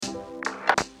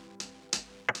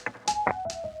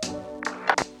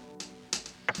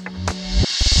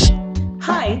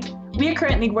We're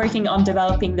currently working on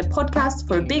developing the podcast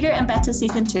for Bigger and Better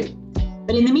Season 2.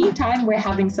 But in the meantime, we're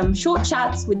having some short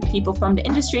chats with people from the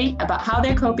industry about how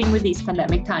they're coping with these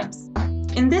pandemic times.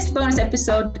 In this bonus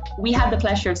episode, we had the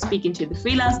pleasure of speaking to the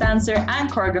freelance dancer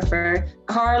and choreographer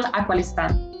Carl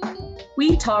Aqualistan.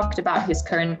 We talked about his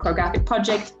current choreographic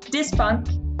project, Disfunk,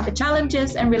 the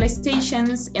challenges and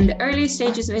realizations in the early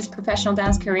stages of his professional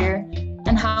dance career,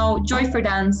 and how Joy for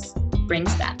Dance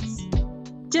brings dance.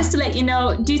 Just to let you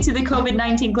know, due to the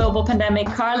COVID-19 global pandemic,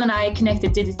 Carl and I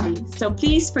connected digitally, so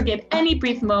please forgive any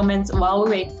brief moments while we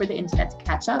wait for the internet to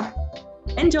catch up.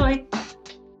 Enjoy!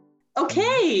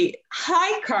 Okay,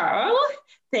 hi Carl.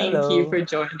 Thank Hello. you for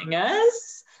joining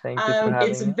us. Thank you for having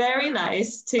It's me. very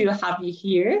nice to have you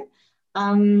here.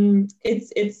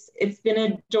 It's been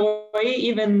a joy,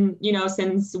 even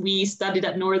since we studied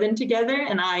at Northern together,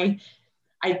 and I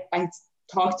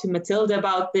talked to Matilda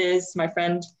about this, my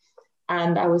friend.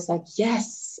 And I was like,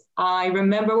 yes, I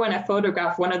remember when I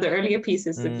photographed one of the earlier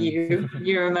pieces of you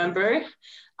remember?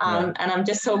 Yeah. And I'm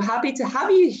just so happy to have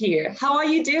you here. How are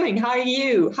you doing? How are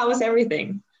you? How is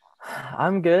everything?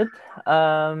 I'm good.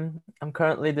 I'm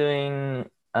currently doing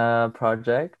a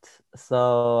project,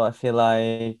 so I feel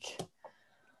I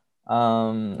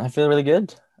feel really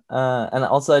good. And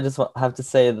also I just have to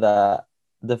say that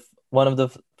one of the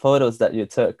photos that you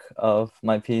took of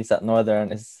my piece at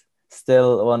Northern is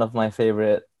still one of my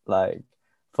favorite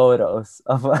photos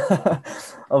of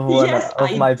of one Yes, of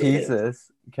I my did.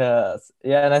 pieces, because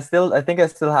and I think I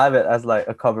still have it as like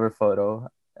a cover photo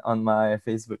on my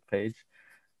Facebook page,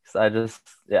 because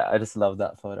I just love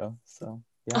that photo. So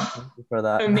yeah, Oh, thank you for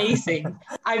that. amazing.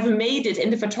 I've made it in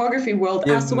the photography world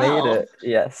You've as made well. it,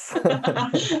 yes.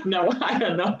 No, I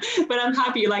don't know. But I'm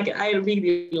happy, I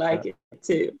really like it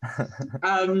too.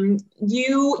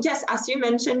 Yes, as you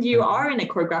mentioned, you Mhm. are in a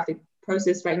choreographic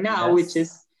process right now, which Yes. is,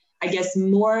 I guess,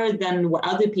 more than what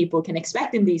other people can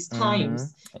expect in these Mm-hmm. times.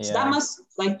 So that Yeah. must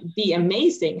be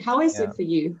amazing. How is Yeah. it for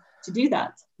you to do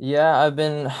that? Yeah,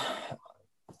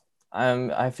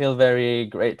 I feel very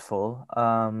grateful.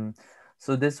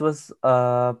 So this was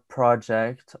a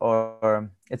project,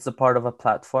 or it's a part of a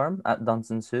platform at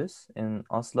Dansens Hus in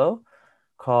Oslo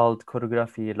called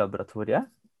Koreografi Laboratoriet.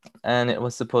 And it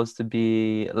was supposed to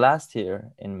be last year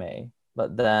in May,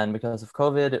 but then because of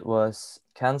COVID, it was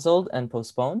canceled and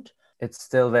postponed. It's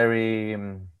still very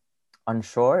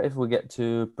unsure if we get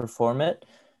to perform it,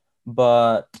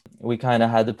 but we kind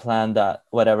of had the plan that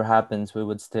whatever happens, we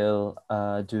would still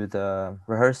do the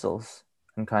rehearsals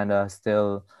and kind of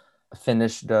still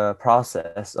finish the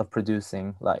process of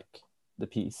producing the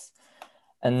piece.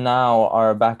 And now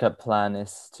our backup plan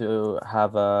is to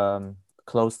have a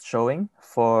closed showing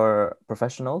for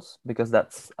professionals, because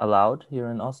that's allowed here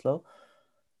in Oslo.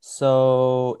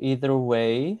 So either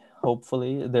way,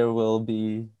 hopefully there will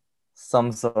be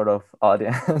some sort of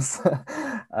audience.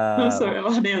 Sorry,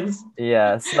 audience.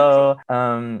 Yeah, so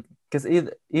because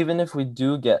even if we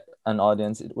do get an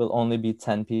audience, it will only be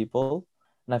 10 people.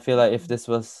 And I feel like if this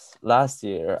was last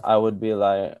year, I would be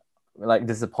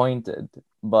disappointed.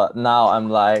 But now I'm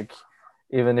like,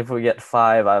 even if we get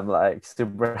 5, I'm like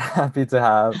super happy to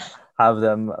have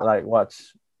them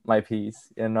watch my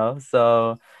piece, you know?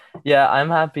 So yeah, I'm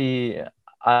happy.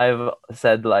 I've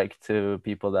said to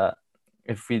people that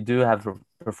if we do have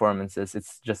performances,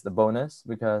 it's just a bonus,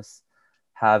 because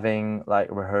having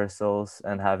rehearsals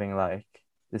and having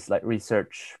this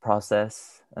research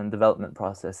process and development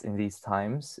process in these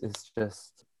times is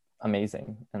just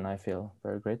amazing, and I feel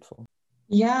very grateful.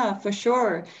 Yeah, for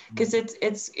sure. Because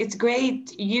it's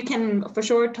great. You can for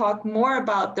sure talk more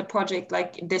about the project,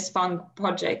 like this fun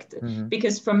project. Mm-hmm.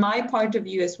 Because from my point of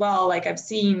view as well, I've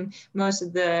seen most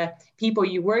of the people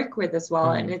you work with as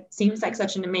well, and Mm-hmm. it seems like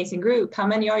such an amazing group. How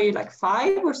many are you? Like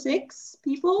 5 or 6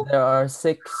 people? There are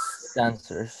 6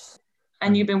 dancers.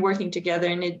 And you've been working together,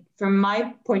 and it, from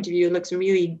my point of view, it looks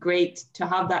really great to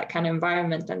have that kind of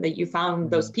environment, and that you found Mm-hmm.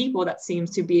 those people. That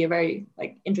seems to be a very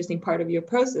interesting part of your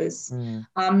process.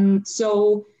 Mm-hmm.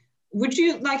 So would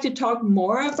you like to talk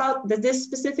more about this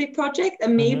specific project,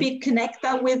 and Mm-hmm. maybe connect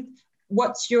that with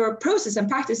what's your process and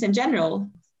practice in general?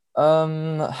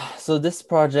 So this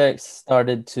project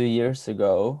started 2 years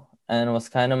ago, and was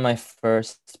kind of my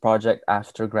first project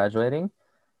after graduating.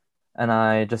 And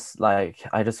I just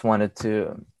wanted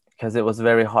to, because it was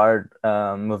very hard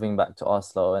moving back to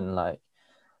Oslo, and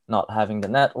not having the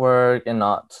network, and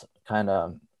not kind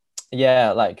of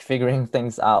figuring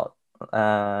things out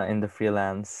in the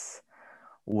freelance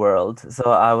world. So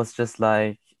I was just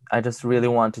I just really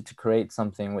wanted to create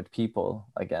something with people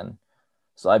again.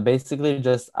 So I basically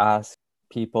just asked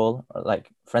people,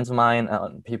 friends of mine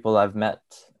and people I've met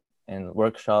in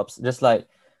workshops, just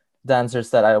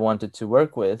dancers that I wanted to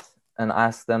work with and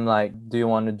ask them like, do you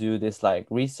want to do this like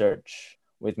research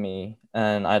with me?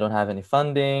 And I don't have any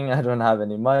funding, I don't have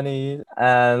any money.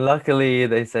 And luckily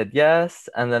they said yes.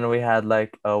 And then we had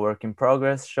like a work in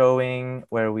progress showing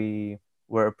where we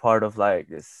were part of like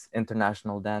this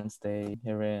international dance day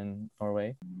here in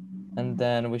Norway. And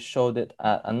then we showed it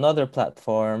at another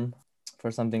platform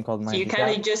for something called So you Magic.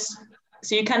 kind of just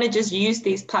so you kind of just use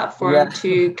these platforms Yeah.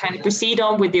 to kind of proceed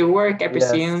on with your work, I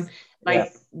presume. Yes.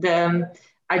 Like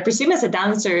I presume as a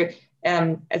dancer,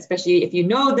 especially if you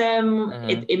know them,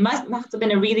 it must have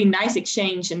been a really nice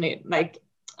exchange and like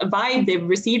a vibe they've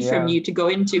received from you to go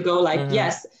like,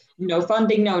 yes, no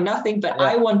funding, no nothing, but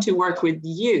I want to work with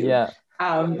you. Yeah.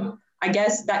 I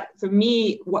guess that for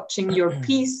me, watching your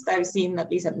piece that I've seen at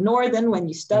least at Northern when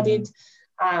you studied,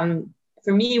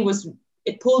 for me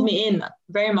it pulled me in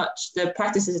very much the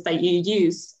practices that you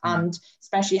use and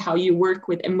especially how you work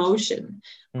with emotion.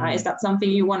 Is that something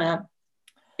you want to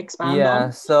expand on?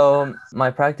 Yeah, so my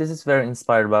practice is very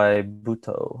inspired by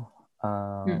Buto,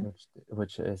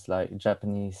 which is like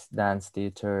Japanese dance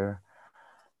theater,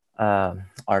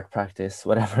 art practice,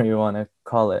 whatever you want to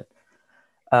call it,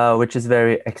 which is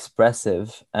very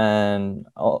expressive. And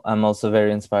I'm also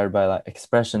very inspired by like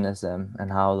expressionism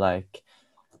and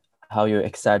how you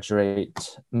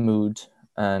exaggerate mood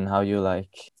and how you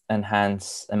like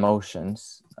enhance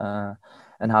emotions,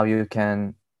 and how you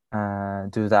can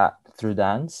do that through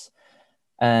dance.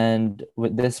 And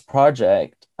with this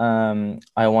project,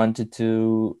 I wanted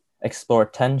to explore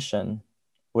tension,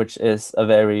 which is a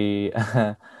very,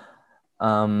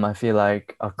 I feel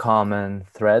like a common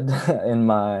thread in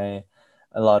a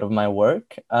lot of my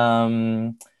work.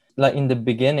 Like in the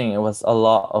beginning, it was a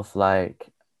lot of like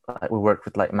we worked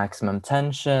with like maximum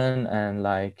tension and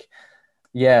like,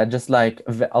 yeah, just like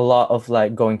a lot of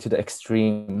like going to the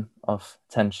extreme of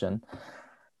tension.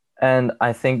 And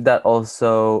I think that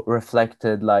also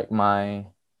reflected like my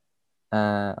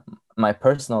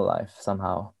personal life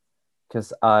somehow,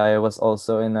 because I was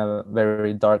also in a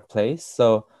very dark place.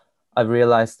 So I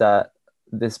realized that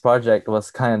this project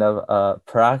was kind of a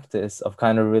practice of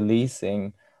kind of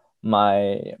releasing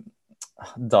my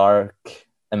dark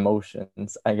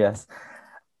emotions, I guess.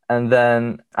 And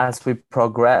then as we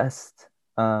progressed,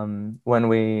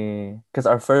 because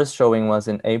our first showing was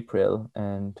in April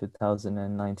in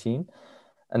 2019,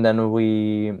 and then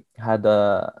we had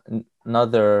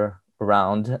another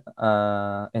round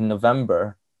in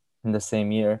November in the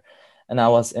same year, and I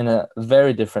was in a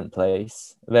very different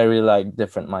place, very like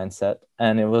different mindset,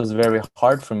 and it was very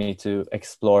hard for me to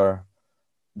explore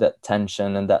that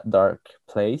tension and that dark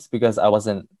place because I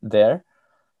wasn't there.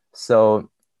 So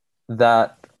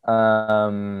that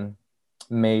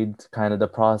made kind of the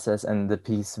process and the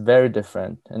piece very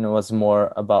different, and it was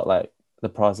more about like the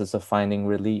process of finding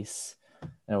release.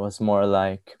 It was more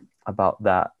like about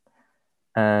that.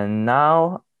 And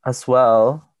now as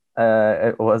well,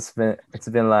 it's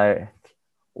been like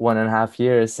 1.5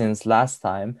 years since last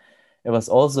time. It was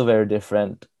also very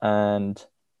different. And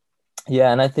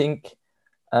yeah, and I think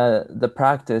the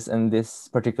practice in this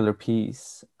particular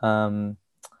piece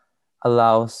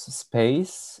allows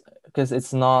space, because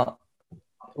it's not,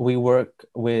 we work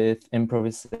with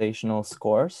improvisational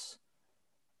scores,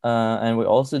 and we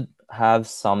also have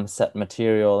some set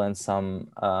material and some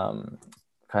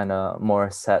kind of more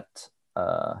set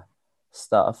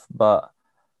stuff, but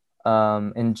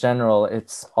in general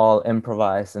it's all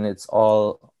improvised and it's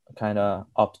all kind of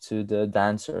up to the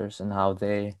dancers and how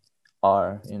they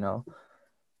are, you know.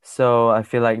 So I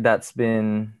feel like that's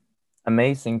been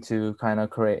amazing to kind of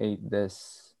create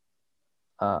this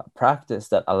practice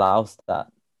that allows that,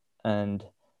 and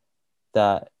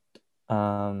that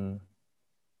that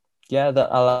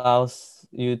allows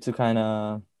you to kind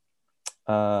of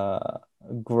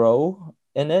grow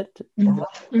in it.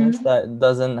 That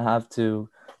doesn't have to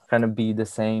kind of be the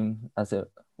same as it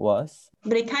was.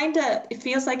 But it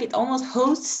feels like it almost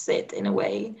hosts it in a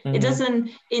way. It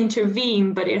doesn't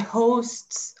intervene, but it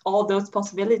hosts all those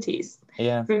possibilities.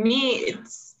 Yeah. For me,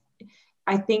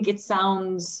 I think it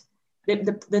sounds,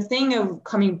 the thing of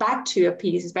coming back to a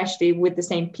piece, especially with the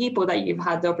same people that you've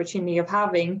had the opportunity of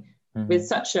having with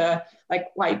such a,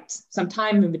 like, quite some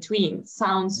time in between,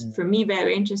 sounds for me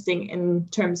very interesting in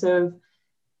terms of,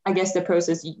 I guess, the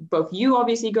process both you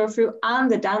obviously go through and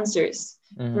the dancers.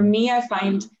 For me, I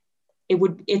find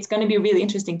it's going to be really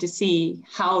interesting to see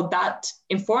how that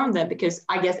informed them, because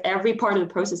I guess every part of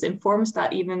the process informs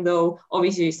that, even though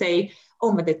obviously you say,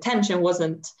 oh, but the tension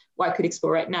wasn't what I could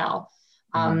explore right now.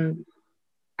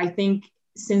 I think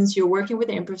since you're working with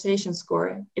the improvisation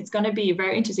score, it's going to be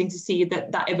very interesting to see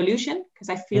that evolution, because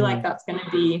I feel like that's going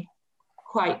to be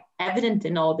quite evident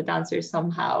in all the dancers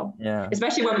somehow. Yeah.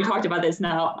 Especially when we talked about this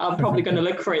now, I'm probably going to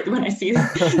look for it when I see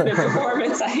the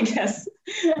performance, I guess.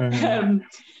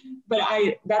 But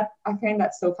I find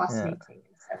that so fascinating.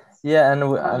 Yeah, and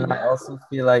I also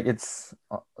feel like it's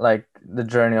like the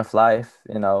journey of life,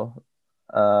 you know,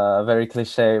 very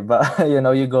cliche, but you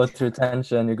know, you go through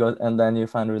tension, you go, and then you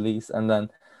find release, and then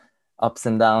ups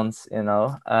and downs, you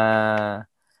know.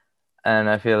 And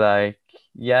I feel like,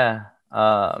 yeah,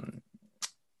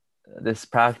 this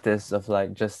practice of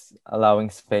like just allowing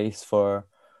space for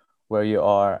where you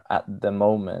are at the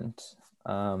moment.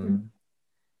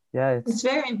 Yeah, it's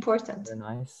very important. Very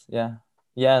nice. Yeah.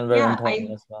 Yeah, and very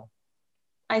important as well.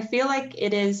 I feel like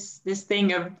it is this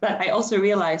thing of that I also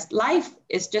realized life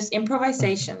is just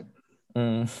improvisation.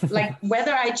 Like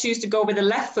whether I choose to go with the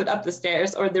left foot up the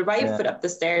stairs or the right foot up the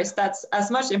stairs, that's as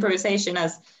much improvisation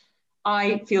as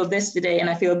I feel this today and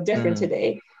I feel different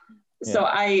today. So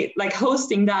I like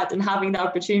hosting that and having the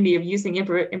opportunity of using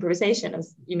improvisation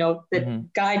as, you know, the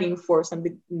guiding force and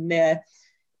the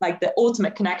like the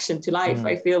ultimate connection to life.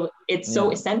 I feel it's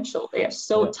so essential. They are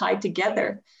so tied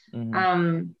together.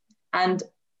 And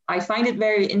I find it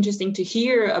very interesting to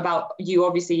hear about you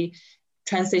obviously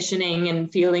transitioning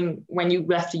and feeling when you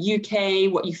left the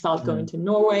UK, what you felt going to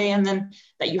Norway, and then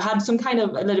that you had some kind of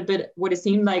a little bit what it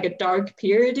seemed like a dark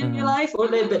period in your life, or a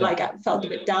little bit like I felt a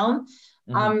bit down.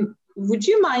 Would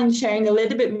you mind sharing a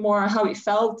little bit more how it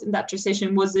felt in that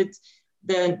transition? Was it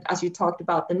as you talked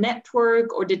about, the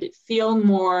network, or did it feel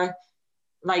more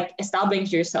like establishing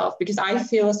yourself? Because I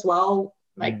feel as well,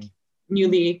 like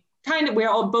we're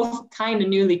all both kind of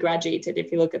newly graduated,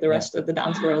 if you look at the rest of the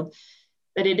dance world,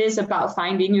 that it is about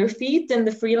finding your feet in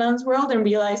the freelance world and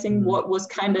realizing what was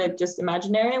kind of just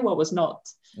imaginary and what was not.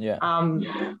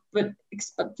 But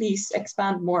please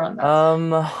expand more on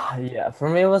that. Yeah, for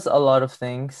me it was a lot of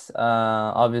things.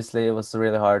 Obviously it was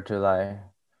really hard to like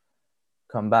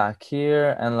come back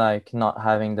here and like not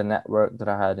having the network that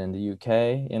I had in the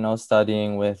UK, you know,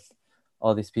 studying with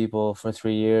all these people for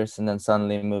 3 years and then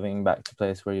suddenly moving back to a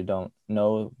place where you don't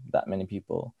know that many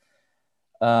people.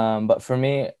 But for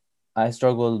me, I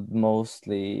struggled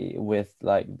mostly with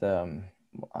like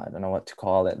I don't know what to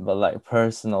call it, but like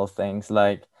personal things,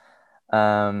 like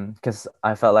because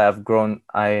I felt like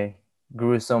I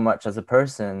grew so much as a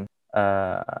person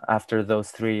after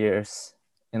those 3 years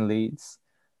in Leeds.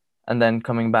 And then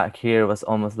coming back here was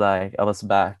almost like I was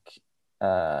back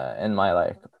in my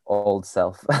like old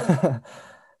self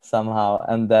somehow.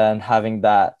 And then having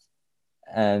that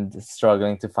and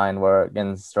struggling to find work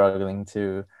and struggling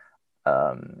to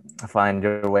find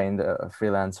your way in the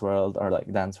freelance world or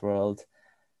like dance world,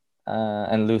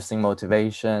 and losing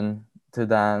motivation to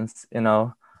dance, you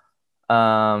know,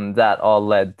 that all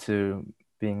led to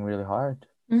being really hard.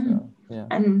 So, yeah.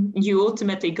 And you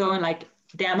ultimately going like,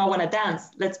 damn, I want to dance.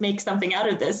 Let's make something out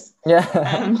of this. Yeah.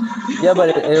 Yeah, but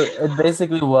it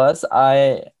basically was,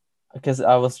 because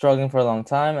I was struggling for a long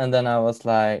time, and then I was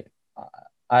like,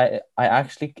 I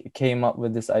actually came up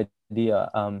with this idea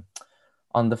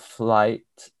on the flight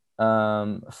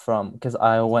because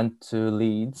I went to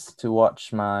Leeds to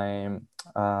watch my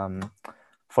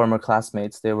former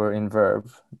classmates. They were in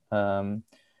Verve, and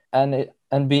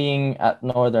being at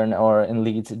Northern or in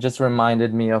Leeds, it just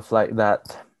reminded me of like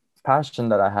that passion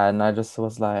that I had, and I just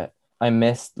was like, I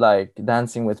missed like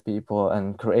dancing with people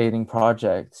and creating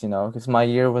projects, you know, because my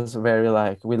year was very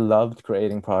like we loved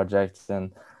creating projects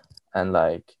and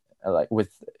like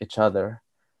with each other,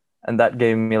 and that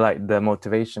gave me like the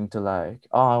motivation to like,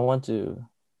 oh, I want to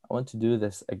do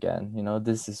this again, you know,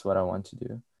 this is what I want to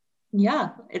do. Yeah,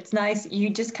 it's nice.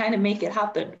 You just kind of make it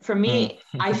happen. For me,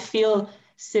 I feel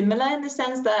similar in the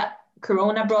sense that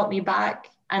Corona brought me back,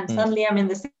 and suddenly I'm in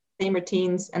the same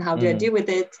routines, and how do I deal with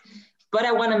it? But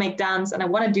I want to make dance, and I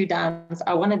want to do dance.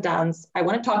 I want to dance. I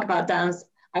want to talk about dance.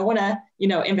 I want to, you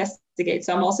know, investigate.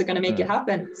 So I'm also going to make it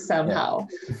happen somehow.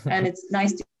 And it's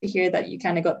nice to hear that you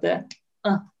kind of got the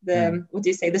what do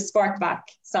you say, the spark back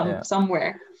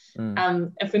somewhere.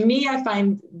 And for me, I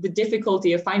find the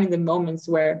difficulty of finding the moments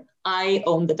where I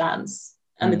own the dance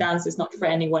and the dance is not for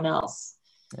anyone else.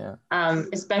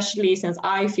 Especially since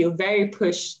I feel very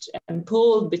pushed and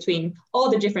pulled between all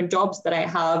the different jobs that I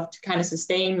have to kind of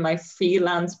sustain my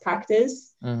freelance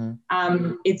practice.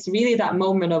 It's really that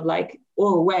moment of like,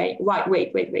 oh, wait.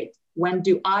 When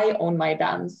do I own my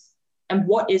dance? And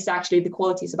what is actually the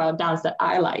qualities about dance that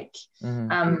I like?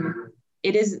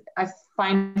 It is, I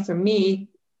find for me,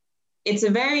 it's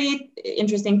a very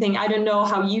interesting thing. I don't know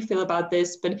how you feel about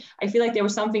this, but I feel like there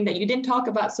was something that you didn't talk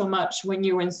about so much when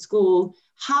you were in school,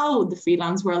 how the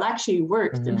freelance world actually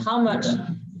worked and how much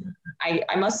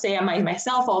I must say, I might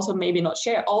myself also maybe not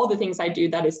share all the things I do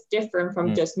that is different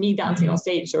from just me dancing on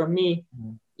stage or me,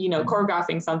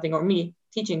 choreographing something or me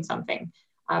teaching something,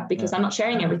 because I'm not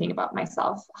sharing everything about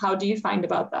myself. How do you find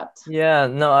about that? Yeah,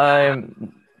 no, I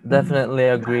definitely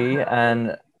agree.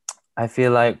 And I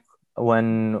feel like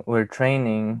when we're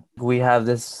training, we have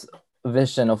this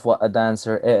vision of what a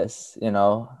dancer is,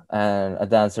 and a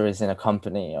dancer is in a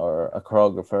company or a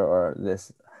choreographer or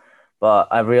this. But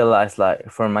I realized, like,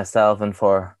 for myself and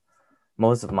for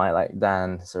most of my like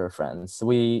dancer friends,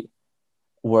 we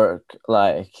work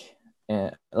like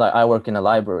I work in a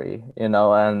library,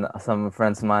 and some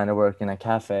friends of mine work in a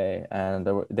cafe, and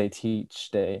they teach.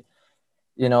 A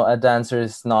dancer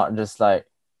is not just like,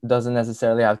 doesn't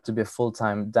necessarily have to be a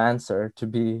full-time dancer to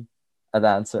be a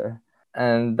dancer.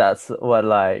 And that's what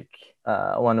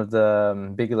one of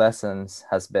the big lessons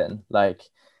has been, like,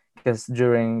 because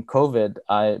during COVID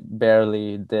I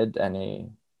barely did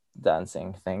any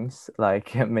dancing things,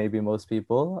 like maybe most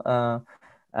people, and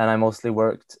I mostly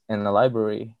worked in the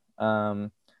library,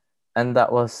 and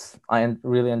I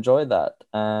really enjoyed that.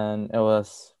 And it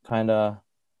was kind of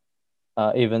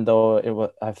even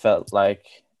though I felt like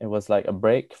it was like a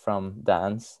break from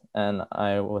dance, and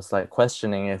I was like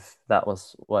questioning if that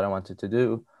was what I wanted to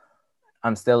do.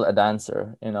 I'm still a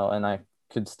dancer, and I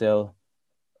could still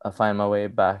find my way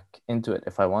back into it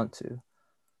if I want to.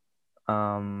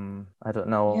 I don't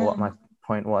know what my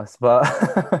point was, but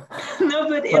no,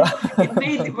 but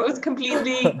it was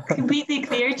completely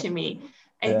clear to me.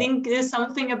 I think there's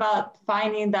something about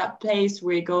finding that place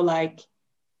where you go, like,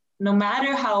 no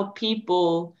matter how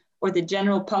people or the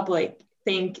general public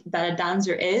think that a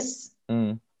dancer is,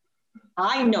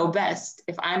 I know best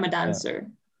if I'm a dancer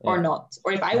or not,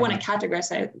 or if I want to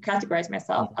categorize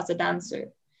myself as a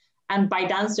dancer. And by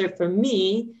dancer, for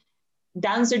me,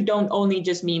 dancer don't only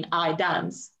just mean I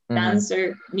dance.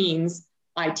 Dancer means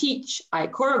I teach, I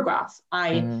choreograph,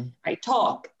 I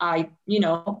talk,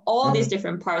 all these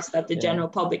different parts that the general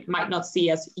public might not see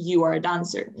as you are a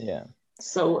dancer. Yeah.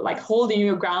 So like holding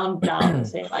your ground down and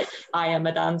saying like, I am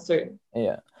a dancer.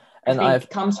 Yeah. And I think it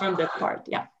comes from that part.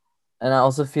 Yeah. And I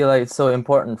also feel like it's so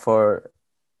important for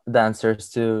dancers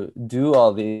to do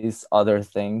all these other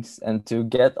things and to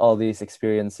get all these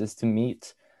experiences, to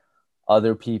meet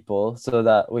other people, so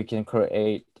that we can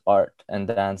create art and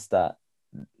dance that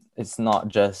it's not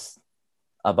just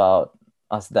about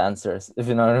us dancers, if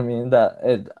you know what I mean, that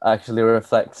it actually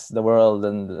reflects the world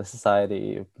and the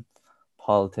society,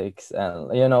 politics,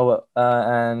 and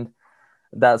and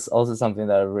that's also something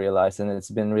that I realized. And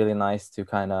it's been really nice to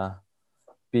kind of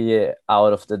be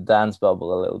out of the dance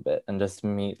bubble a little bit and just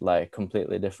meet like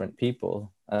completely different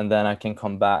people, and then I can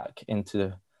come back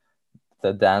into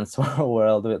the dance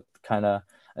world with kind of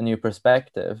a new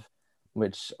perspective,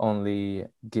 which only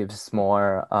gives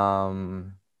more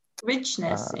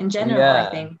richness in general. I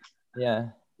think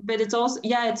but it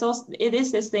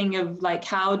is this thing of like,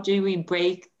 how do we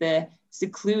break the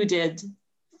secluded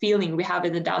feeling we have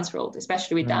in the dance world,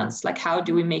 especially with dance? Like, how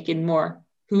do we make it more,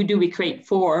 who do we create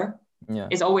for?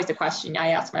 Is always the question I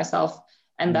ask myself,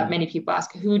 and that many people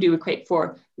ask. Who do we create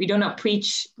for? We do not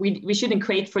preach. We shouldn't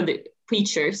create for the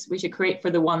preachers. We should create for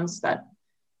the ones that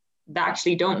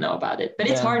actually don't know about it. But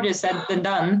it's harder said than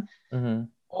done.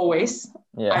 Always,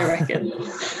 I reckon.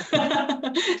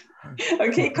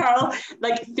 Okay, Carl,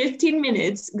 like 15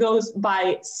 minutes goes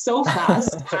by so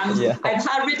fast. And I've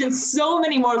had written so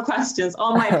many more questions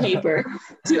on my paper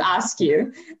to ask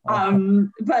you.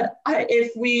 But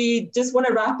if we just want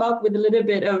to wrap up with a little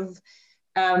bit of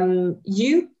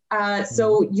you.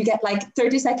 So you get like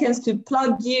 30 seconds to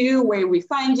plug you, where we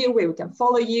find you, where we can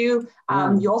follow you.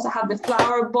 You also have the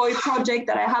Flower Boy project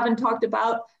that I haven't talked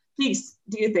about. Please,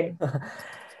 do you think?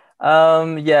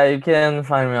 You can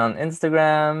find me on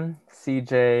Instagram,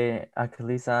 CJ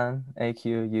Akulisan,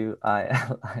 AQUILIZAN.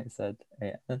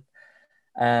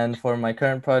 And for my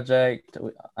current project,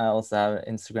 I also have an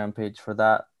Instagram page for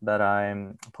that I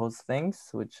post things,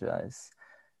 which is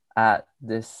at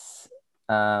this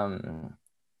 _funk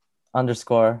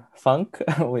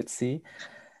with C.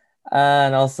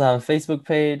 And also have a Facebook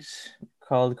page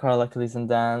called Carl Akulisan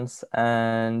Dance.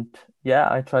 And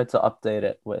I try to update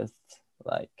it with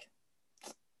like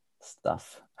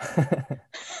stuff.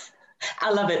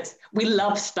 I love it. We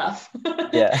love stuff.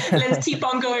 Let's keep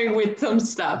on going with some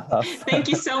stuff. Thank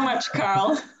you so much,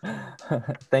 Carl.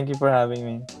 Thank you for having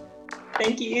me.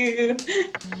 Thank you.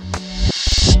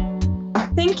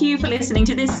 Thank you for listening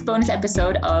to this bonus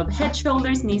episode of Head,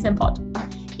 Shoulders, Knees and Pod.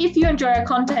 If you enjoy our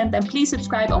content, then please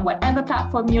subscribe on whatever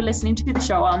platform you're listening to the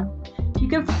show on. You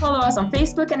can follow us on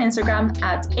Facebook and Instagram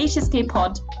at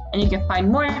HSKPod, and you can find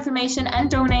more information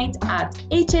and donate at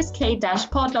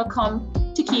hsk-pod.com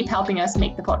to keep helping us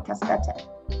make the podcast better.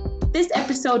 This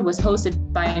episode was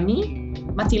hosted by me,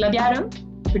 Matilda Bjärum,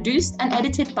 produced and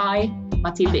edited by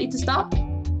Matilda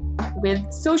Ytterstad,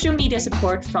 with social media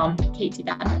support from Katie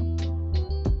Daniel.